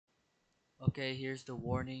Okay, here's the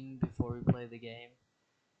warning before we play the game.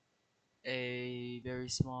 A very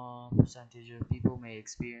small percentage of people may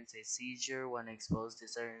experience a seizure when exposed to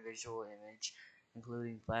certain visual image,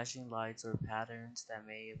 including flashing lights or patterns that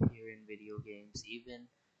may appear in video games. Even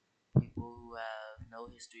people who have no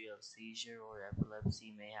history of seizure or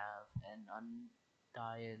epilepsy may have an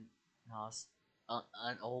undiagnosed,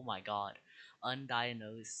 oh my god,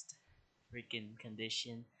 undiagnosed freaking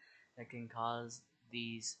condition that can cause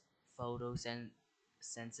these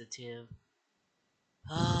photosensitive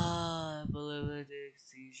epileptic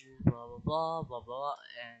seizures, blah blah blah blah blah.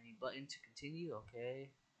 Any button to continue?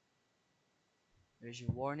 Okay. There's your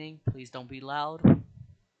warning. Please don't be loud.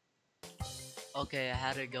 Okay, I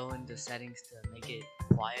had to go into settings to make it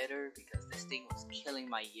quieter because this thing was killing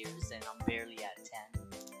my ears and I'm barely at 10.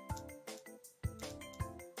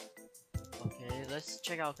 Okay, let's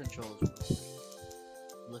check out controls real quick.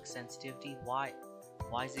 Look sensitivity. Why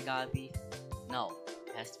is it gotta be? No,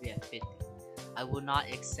 it has to be at 50. I will not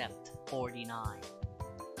accept 49.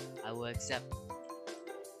 I will accept.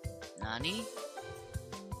 Nani?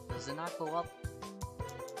 Does it not go up?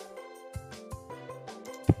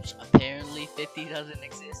 Apparently 50 doesn't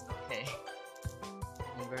exist. Okay.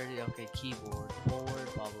 Inverted. Okay, keyboard. Forward.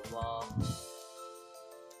 Blah blah blah.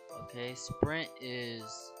 Okay, sprint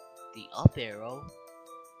is the up arrow.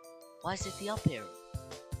 Why is it the up arrow?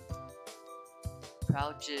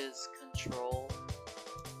 Crouch is control.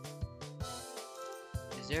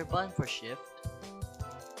 Is there a button for shift?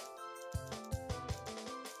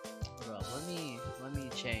 Bro, let me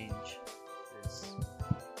change this.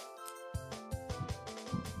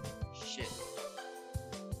 Shift.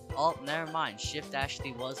 Oh, never mind. Shift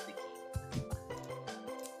actually was the key.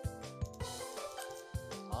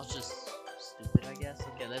 I was just stupid, I guess.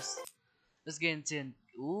 Okay, let's get into.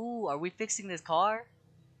 Ooh, are we fixing this car?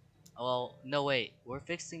 Well, no wait. We're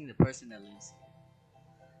fixing the person at least.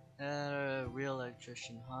 Real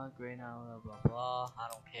electrician, huh? Great now, blah blah blah. I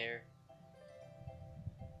don't care.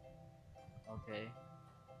 Okay.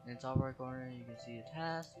 In the top right corner, you can see a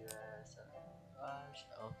task.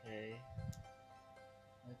 Okay.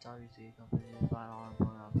 At the top, you see a company final on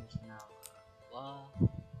point operation now. Blah.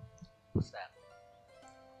 What's that?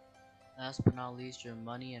 Last but not least, your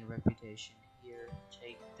money and reputation. Here,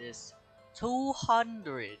 take this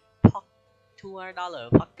 $200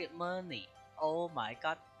 pocket money. Oh my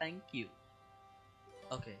god, thank you.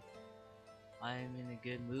 Okay. I'm in a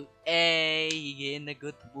good mood. Hey, in a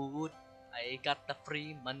good mood. I got the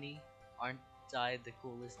free money. Aren't I the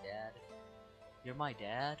coolest dad? You're my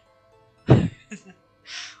dad? Okay.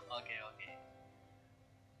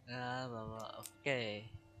 Blah, blah.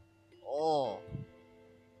 Okay. Oh.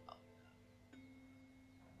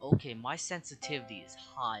 Okay, my sensitivity is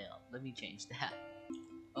high up. Let me change that.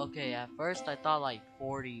 Okay, at first I thought like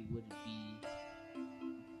 40 would be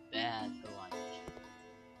bad, but like,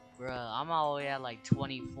 bruh, I'm all the way at like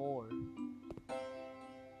 24.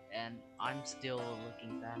 And I'm still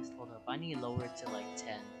looking fast. Hold up, I need to lower it to like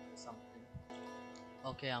 10 or something.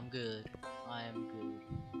 Okay, I'm good. I am good.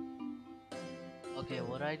 Okay,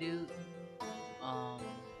 what I do?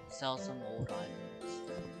 Sell some old items.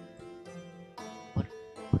 What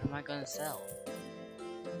am I gonna sell?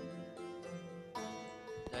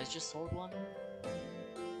 You guys just sold one?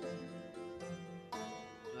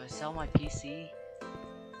 Do I sell my PC?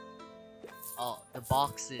 Oh, the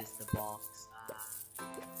boxes, the box.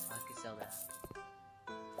 I could sell that.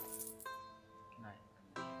 Can I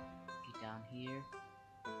get down here?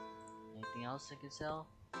 Anything else I can sell?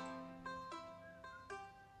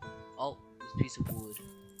 Oh, this piece of wood.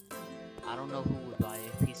 I don't know who would buy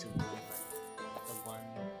a piece of wood, but the one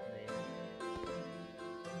there.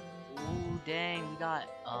 Ooh, dang, we got,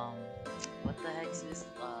 what the heck is this?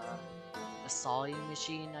 A sawing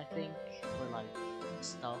machine, I think, for like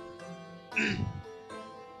stuff.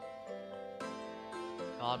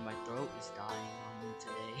 God, my throat is dying on me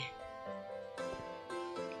today.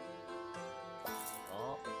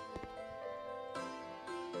 Oh.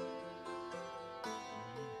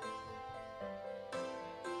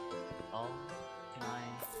 Oh, can I?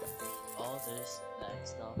 Oh, there's that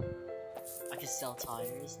stuff. I can sell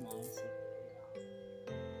tires, nice.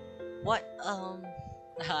 What?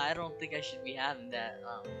 I don't think I should be having that,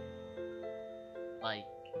 like,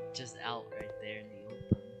 just out right there in the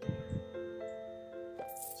open.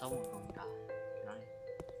 Someone gonna die. Can I?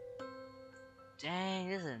 Dang,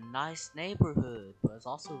 this is a nice neighborhood, but it's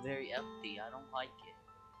also very empty. I don't like it.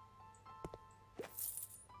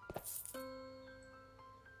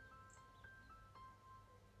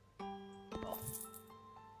 Oh.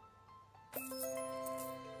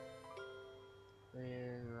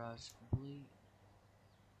 Garage complete.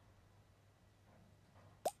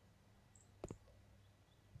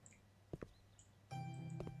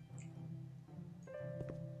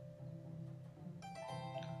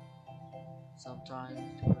 Sometimes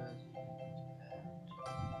to press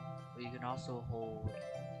but you can also hold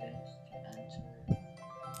this to enter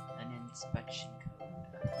an inspection code.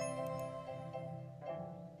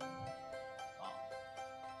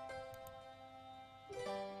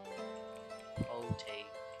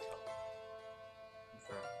 Potato.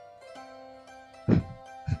 Confirm.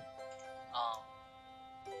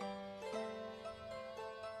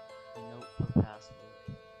 Note for password.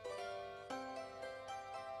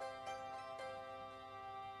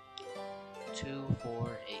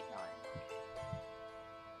 2489.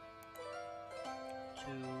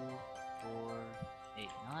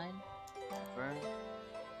 2489. Confirm.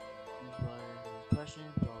 Question.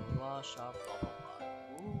 Blah blah blah. Shop. Blah blah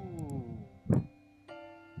blah. Ooh.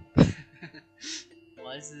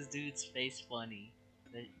 Why is this dude's face funny?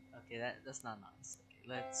 Okay, that's not nice. Okay,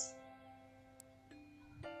 let's.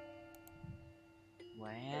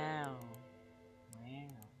 Wow.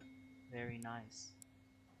 Wow. Very nice.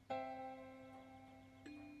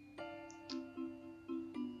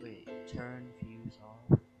 Wait, turn fuse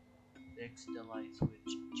off. Fix the light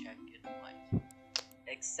switch. Check it light.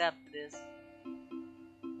 Accept this.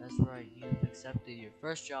 That's right, you've accepted your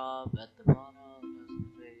first job at the bottom.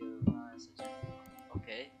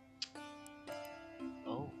 Okay.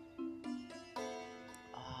 Oh.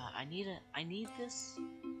 I need this.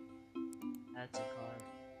 That's a card.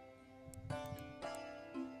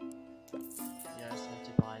 Yes, I have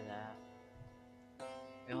to buy that.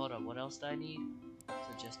 Wait, hold up. What else do I need?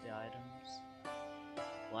 Suggest the items.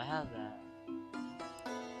 Well, I have that.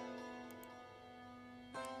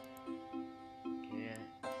 Okay.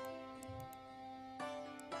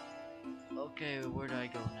 Okay, where do I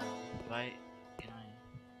go now? Right? Can I?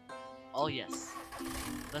 Oh yes.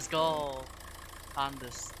 Let's go. Time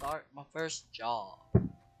to start my first job. Here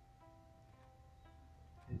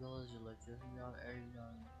goes your electrician job. Every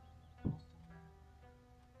done.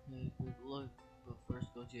 Hey, quick look. But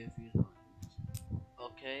first go to your fuse box.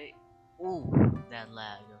 Okay. Ooh, that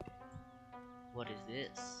lag. Okay. What is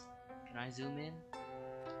this? Can I zoom in?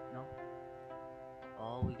 No.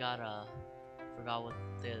 Oh, we got a. Forgot what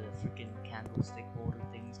the freaking candlestick holder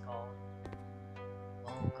thing's called.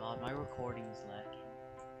 Oh god, my recording is lagging.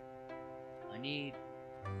 I need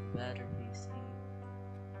better PC.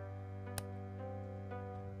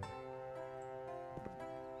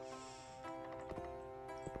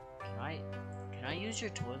 Can I use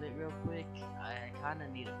your toilet real quick? I kinda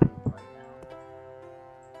need a poop right now.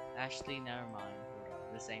 Actually, never mind. Hold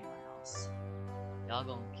up, this ain't my house. Y'all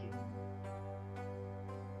gonna kill me.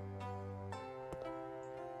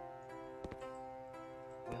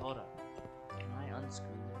 Wait, hold up. Can I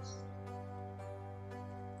unscrew this?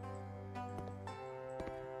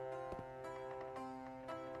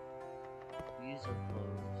 These are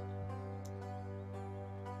closed.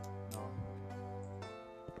 No.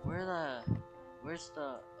 Where's the,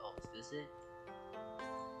 oh, is this it?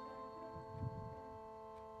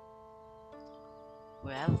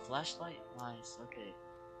 Wait, I have a flashlight? Nice, okay.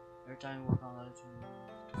 Every time you work on that,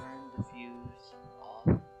 turn the fuse off.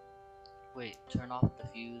 Wait, turn off the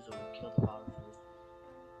fuse or kill the power first.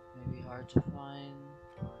 Maybe hard to find.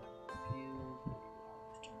 Fuse.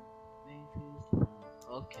 Turn main fuse to find.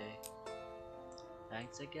 Okay.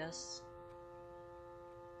 Thanks, I guess.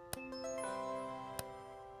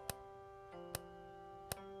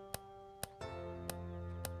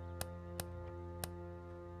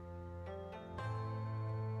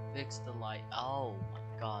 Fix the light. Oh my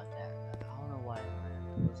god, that I don't know why.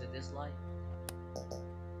 Was it this light?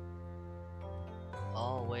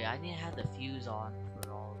 Oh wait, I didn't have the fuse on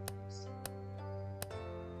for all of this.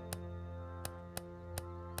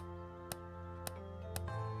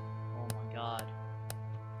 Oh my god.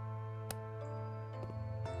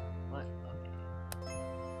 What? Okay.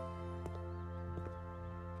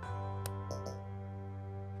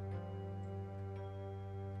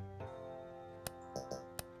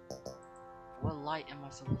 What light am I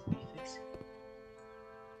supposed to be fixing?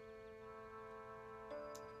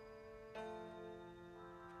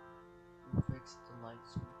 Fix the light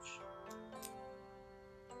switch.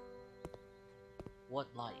 What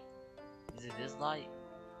light? Is it this light?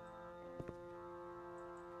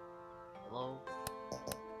 Hello?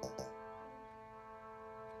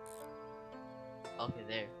 Okay,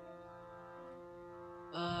 there.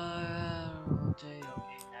 Rotate.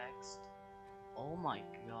 Okay, next. Oh my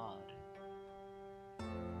god.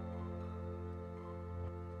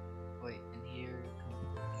 Wait, and here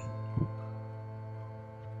comes.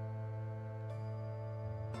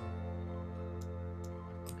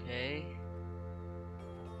 Okay.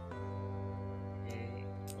 Okay,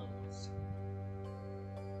 close.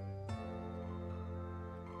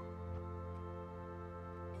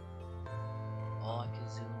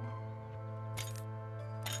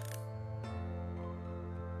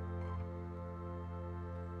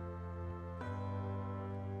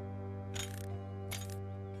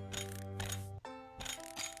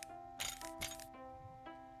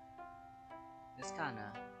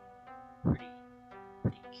 kinda pretty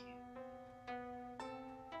cute.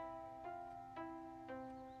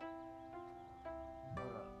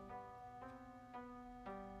 Hold up.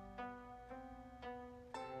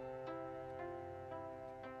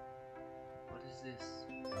 What is this?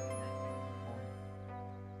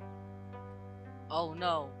 Oh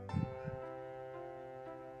no!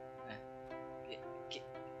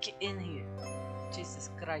 Get in here! Jesus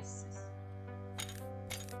Christ!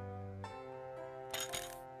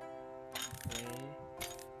 Okay.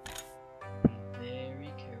 Be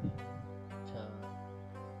very careful to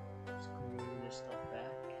screw this stuff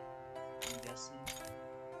back. I'm guessing.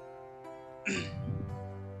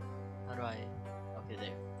 How do I? Okay,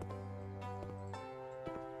 there.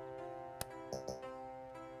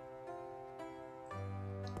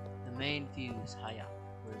 The main fuse. Hiya.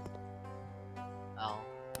 Where is it? Oh.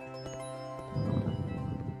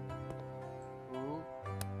 Ooh.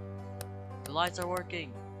 The lights are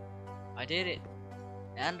working. I did it.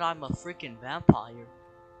 And I'm a freaking vampire.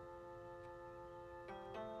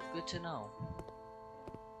 Good to know.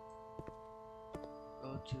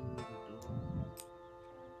 Go to the door.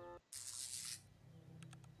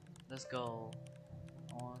 Let's go.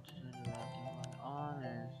 I want to turn the light on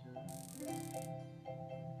and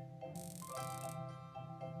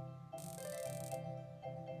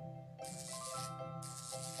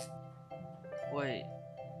wait.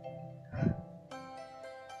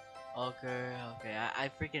 Okay. I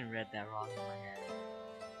freaking read that wrong in my head.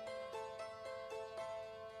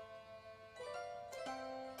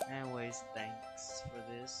 Anyways, thanks for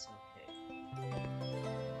this. Okay.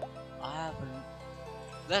 I haven't.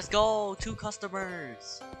 Let's go! 2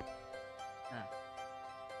 customers! Huh.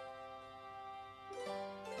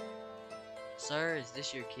 Sir, is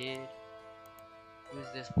this your kid? Who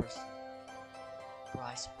is this person? Bro,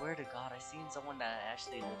 I swear to God, I seen someone that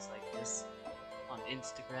actually looks like this on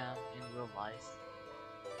Instagram in real life.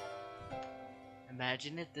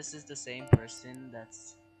 Imagine if this is the same person that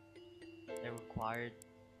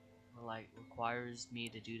requires me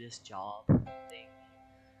to do this job thing.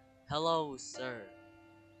 Hello, sir.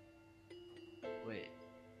 Wait.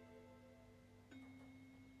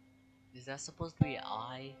 Is that supposed to be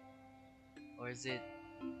I? Or is it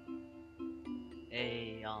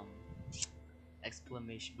a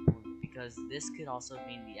exclamation point? Because this could also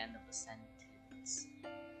mean the end of a sentence.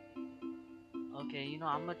 Okay, you know,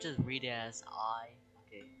 I'm gonna just read it as I.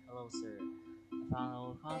 Okay, hello sir. I found an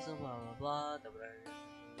old console, blah blah blah.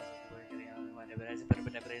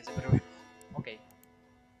 Okay.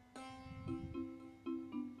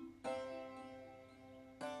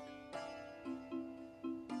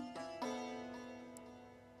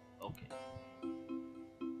 Okay.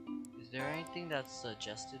 Is there anything that's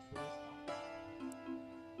suggested for this?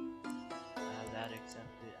 I have that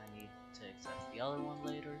accepted. I need to accept the other one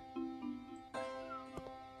later.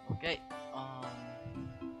 Okay. Oh,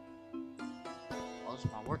 it's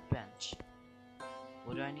my workbench.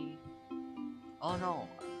 What do I need? Oh no.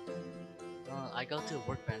 I go to a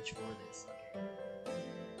workbench for this. Okay.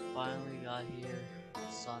 Finally got here.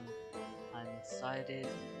 Son, I'm excited.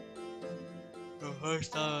 The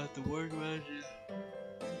first time at the workbench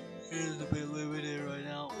is a bit limited right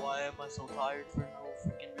now. Why am I so tired for no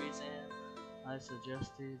freaking reason? I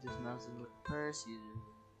suggested dismantling with the purse. You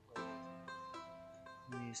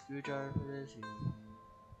need a screwdriver for this.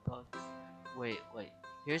 Bucks. Wait.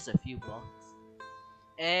 Here's a few bucks.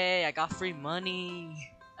 Hey, I got free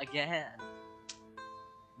money again.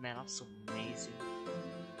 Man, I'm so amazing.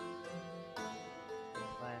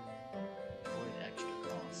 Avoid extra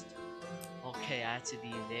cost. Okay, I have to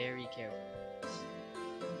be very careful.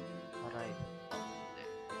 Alright,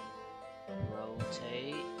 there.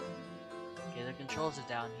 Rotate. Okay, the controls are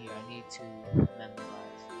down here. I need to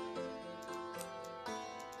memorize.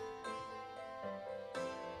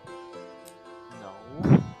 No.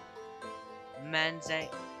 Manze.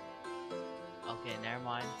 Okay, never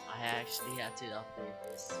mind. I actually had to upgrade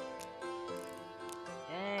this.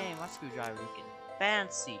 Dang, my screwdriver looking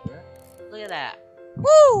fancy, bro. Look at that.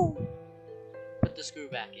 Woo! Put the screw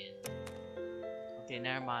back in. Okay,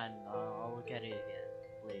 never mind. I'll look at it again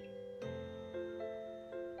later.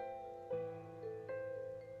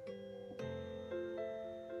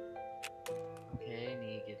 Okay,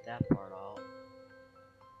 need to get that part out.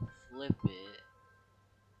 Flip it.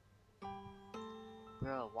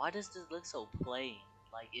 Bro, why does this look so plain?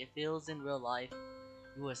 Like, if it was in real life,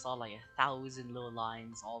 you would have saw like 1,000 little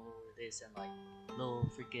lines all over this and like little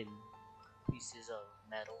freaking pieces of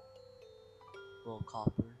metal. Little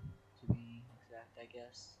copper, to be exact, I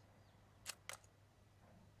guess.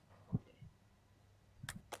 Okay.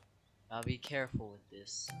 Gotta be careful with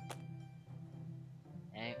this.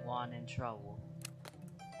 one in trouble.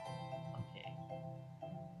 Okay.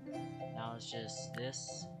 Now it's just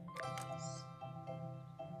this.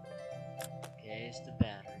 Okay, it's the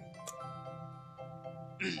battery.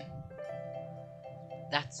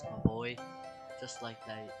 That's my boy. Just like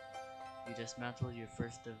that. You dismantled your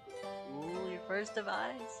first device.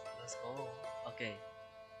 Let's go. Okay.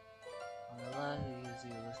 On the left, you use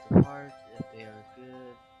your list of parts. If they are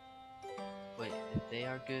good. Wait, if they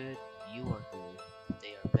are good, you are good. If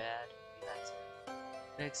they are bad, you have to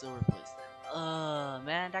fix or replace them.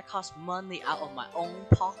 Man, that costs money out of my own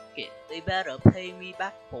pocket. They better pay me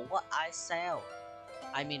back for what I sell.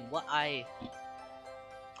 I mean, what I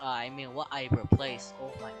replace.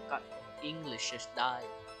 Oh my god, English just died.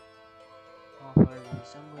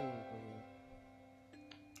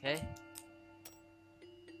 Okay.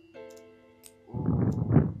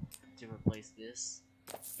 Ooh, to replace this.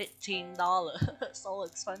 $15. So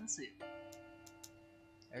expensive.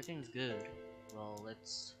 Everything's good. Well,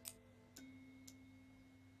 let's.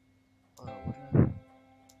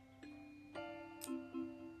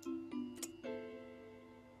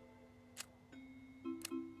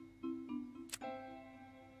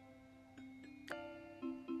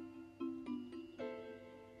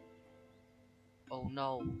 Oh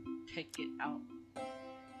no, take it out.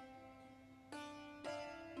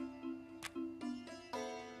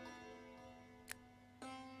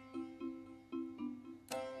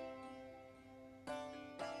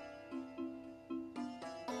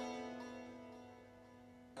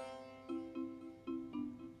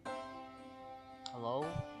 Hello?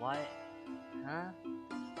 What? Huh?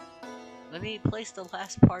 Let me place the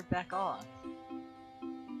last part back on.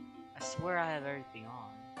 I swear I have everything on.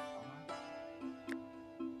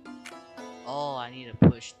 Oh, I need to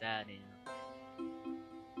push that in.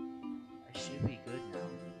 I should be good now.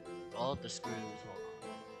 All the screws, hold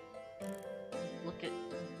on. Look at,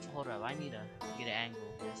 hold up, I need to get an angle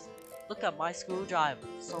of this. Look at my screwdriver,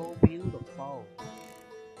 so beautiful.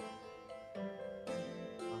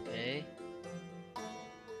 Okay.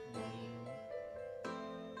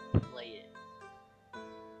 Play it.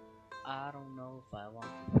 I don't know if I want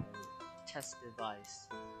to play it. Test device.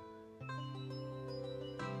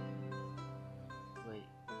 Wait,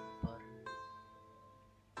 butter.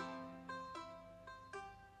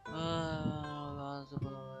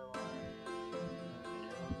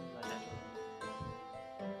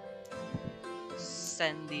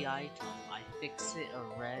 Send the item. I fix it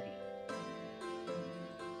already.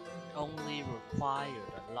 Only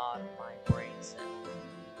required a lot of my brain cells.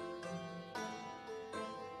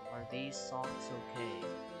 Are these socks okay?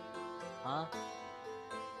 Huh?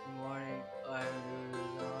 Good morning.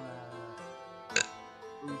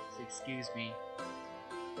 Oops, excuse me.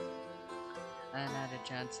 I haven't had a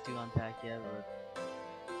chance to unpack yet, but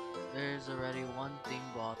there's already one thing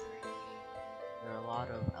bothering me. There are a lot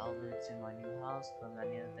of outlets in my new house, but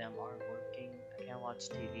many of them aren't working. I can't watch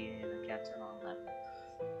TV and I can't turn on laptop.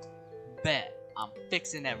 Bet I'm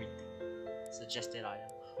fixing everything. Suggested item.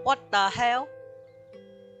 What the hell?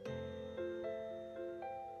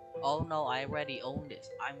 Oh no, I already own this.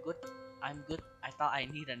 I'm good. I'm good. I thought I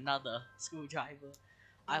need another screwdriver.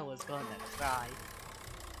 I was gonna cry.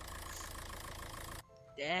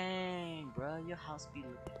 Dang, bro, your house be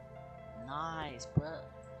looking nice, bro.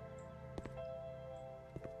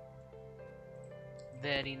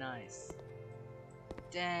 Very nice.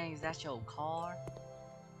 Dang, is that your car?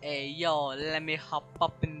 Hey, yo, let me hop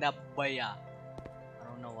up in that boy. I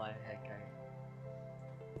don't know why the heck I.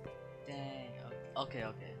 Dang. Okay.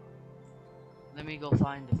 Let me go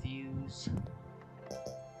find the fuse.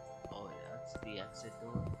 Oh, yeah, that's the exit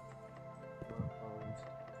door. Door closed.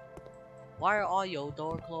 Why are all your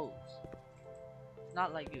doors closed? It's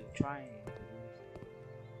not like you're trying to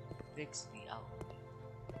fix the outlet.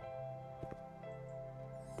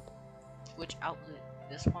 Which outlet?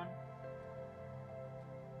 This one?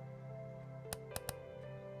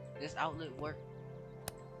 This outlet work?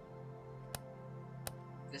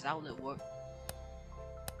 This outlet work?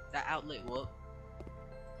 That outlet work?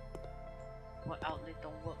 What outlet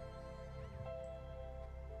don't work?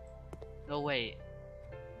 No wait.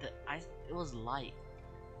 It was light.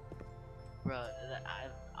 Bruh,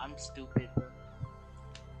 I'm stupid, bro.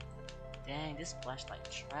 Dang, this flashlight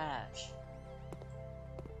trash.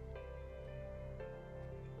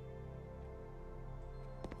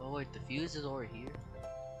 Oh wait, the fuse is over here.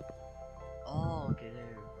 Oh, okay, there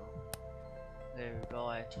we go. There we go,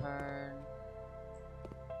 I turn.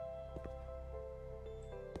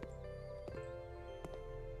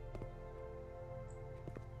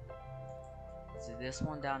 Is it this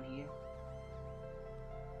one down here?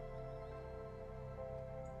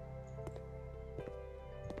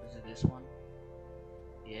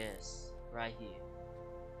 right here.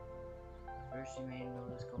 First, you may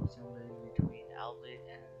notice couple similarities between outlet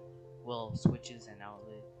and switches and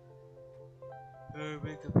outlet. They're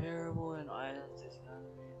very comparable and items is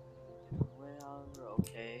gonna be in a different way. However,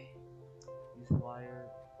 okay.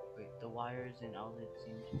 The wires and outlets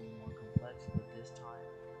seem to be more complex, but this time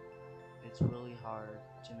it's really hard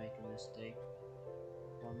to make a mistake.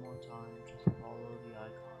 One more time, just follow the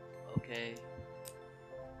icons. Okay.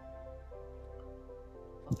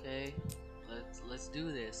 Okay. Let's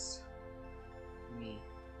do this. Me.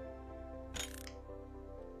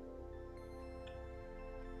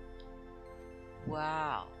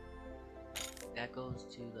 Wow. That goes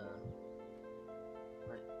to the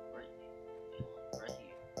right here.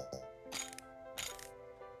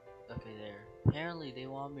 Okay, there. Apparently they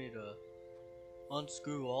want me to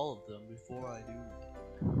unscrew all of them before I do.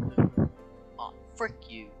 Oh, frick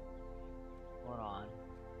you. Hold on.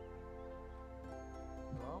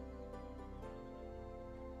 Well,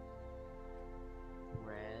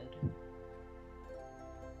 red,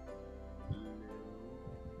 blue,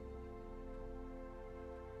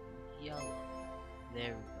 yellow.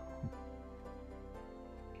 There we go.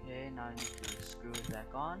 Okay, now I need to screw it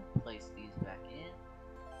back on. Place these back in.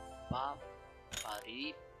 Bop,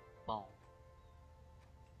 body, boom.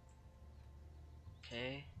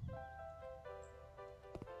 Okay.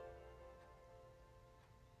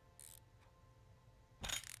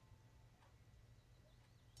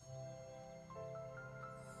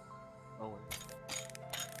 Oh wait.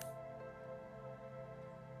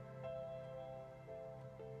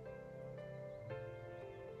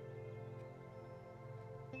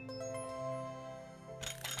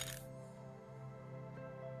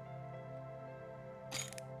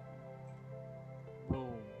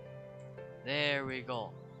 Boom. There we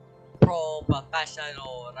go. Pro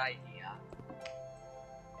professional right here.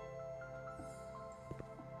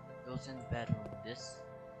 Goes in the bedroom. This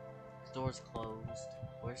door's closed.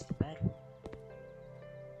 Where's the bedroom?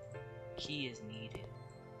 Key is needed.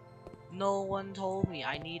 No one told me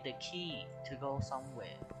I need a key to go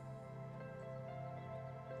somewhere.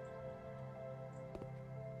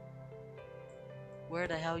 Where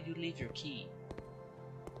the hell you leave your key?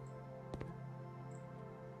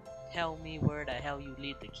 Tell me where the hell you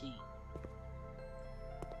leave the key.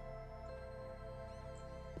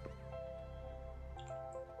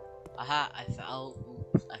 Aha, I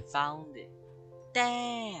found it.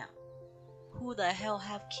 Damn! Who the hell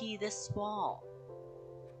have key this small?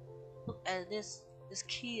 Look at this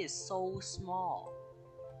key is so small.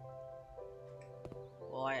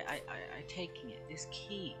 Oh, I taking it. This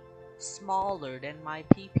key smaller than my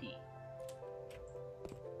PP.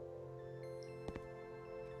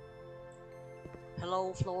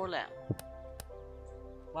 Hello, floor lamp.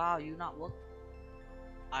 Wow, you not work?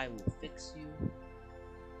 I will fix you.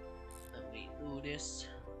 Let me do this.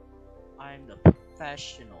 I'm the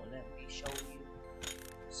professional. Let me show you.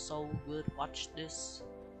 So good. Watch this.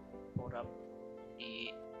 Hold up.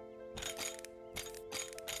 Yeah.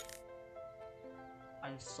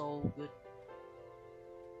 I'm so good.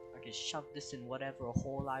 I can shove this in whatever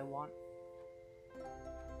hole I want.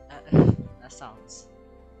 That sounds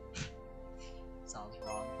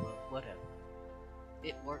wrong, but whatever.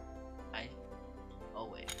 It worked. Oh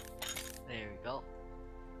wait. There we go.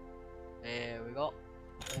 There we go.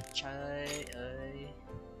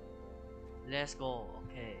 Let's go.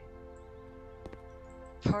 Okay.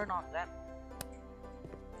 Turn on lamp.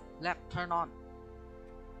 Lamp, turn on.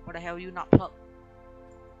 What the hell you not plug?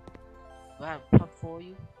 Do I have a plug for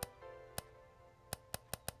you?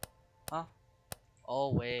 Huh?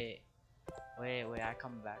 Oh wait. Wait, I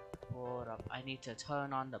come back. Hold up. I need to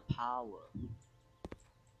turn on the power.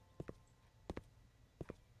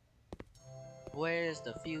 Where is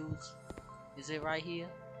the fuse? Is it right here?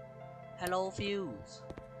 Hello, fuse.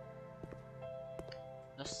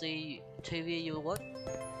 Let's see. TV you work?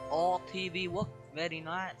 All TV work. Very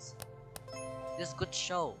nice. This good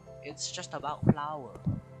show. It's just about flower.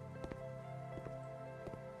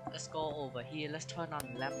 Let's go over here. Let's turn on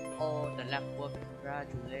the lamp. Oh, the lamp work.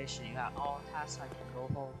 Congratulations. You have all tasks. I can go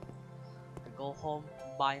home. Go home,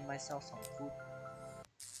 buy myself some food.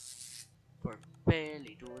 For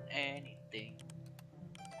barely doing anything.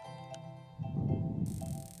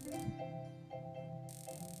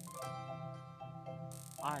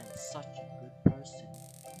 I'm such a good person.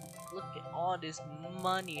 Look at all this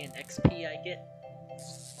money and XP I get.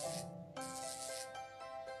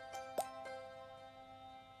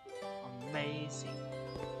 Amazing.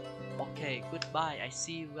 Okay, goodbye. I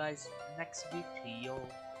see you guys next video.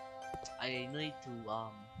 I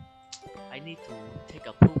need to take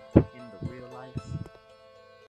a poop in the real life.